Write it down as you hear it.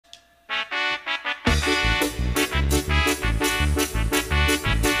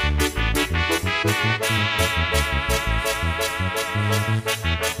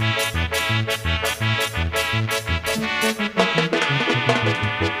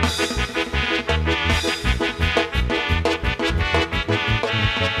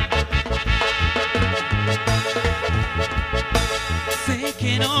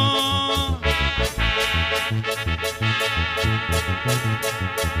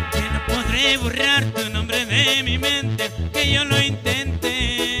de borrar tu nombre de mi mente, que yo lo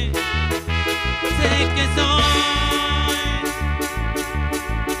intente. Sé que soy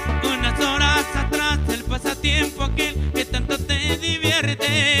unas horas atrás el pasatiempo aquel que tanto te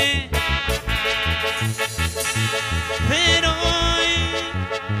divierte. Pero hoy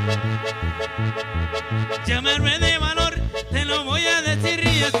ya me armé de valor, te lo voy a decir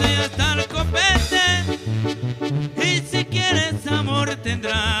y estoy hasta el copete. Y si quieres amor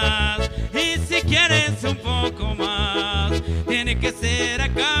tendrás, y si quieres un poco más, tiene que ser a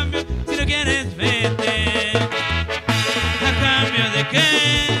cambio, si no quieres vete. ¿A cambio de qué?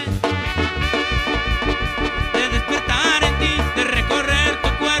 De despertar en ti, de recorrer tu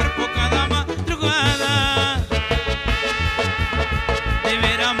cuerpo cada madrugada, de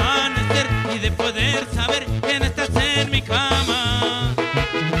ver amanecer y de poder saber que no estás en mi cama.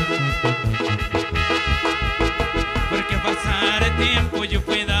 Porque pasar el tiempo yo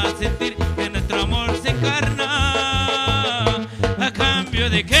pueda sentir que nuestro amor se encarna. ¿A cambio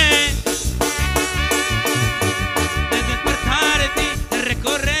de qué? De despertar en ti, de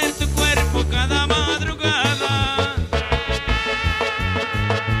recorrer tu cuerpo cada madrugada,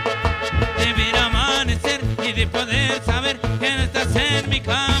 de ver amanecer y de poder saber que no estás en mi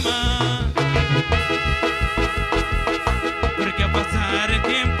cama. Porque al pasar el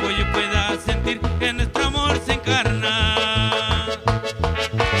tiempo yo pueda sentir que nuestro amor se encarna.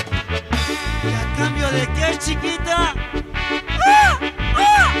 ¿Y a cambio de qué, chiquita?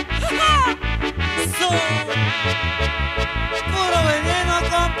 Eso. Puro veneno,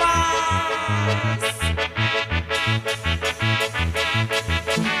 compas.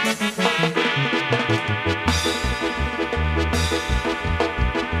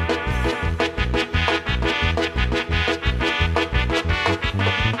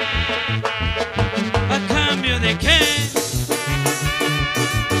 ¿A cambio de qué?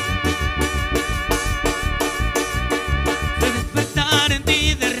 De despertar en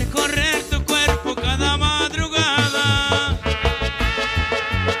ti, de recorrer tu cuerpo cada madrugada,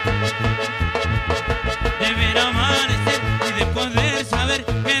 de ver amanecer y de poder saber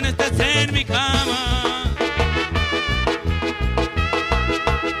que no estás en mi cama.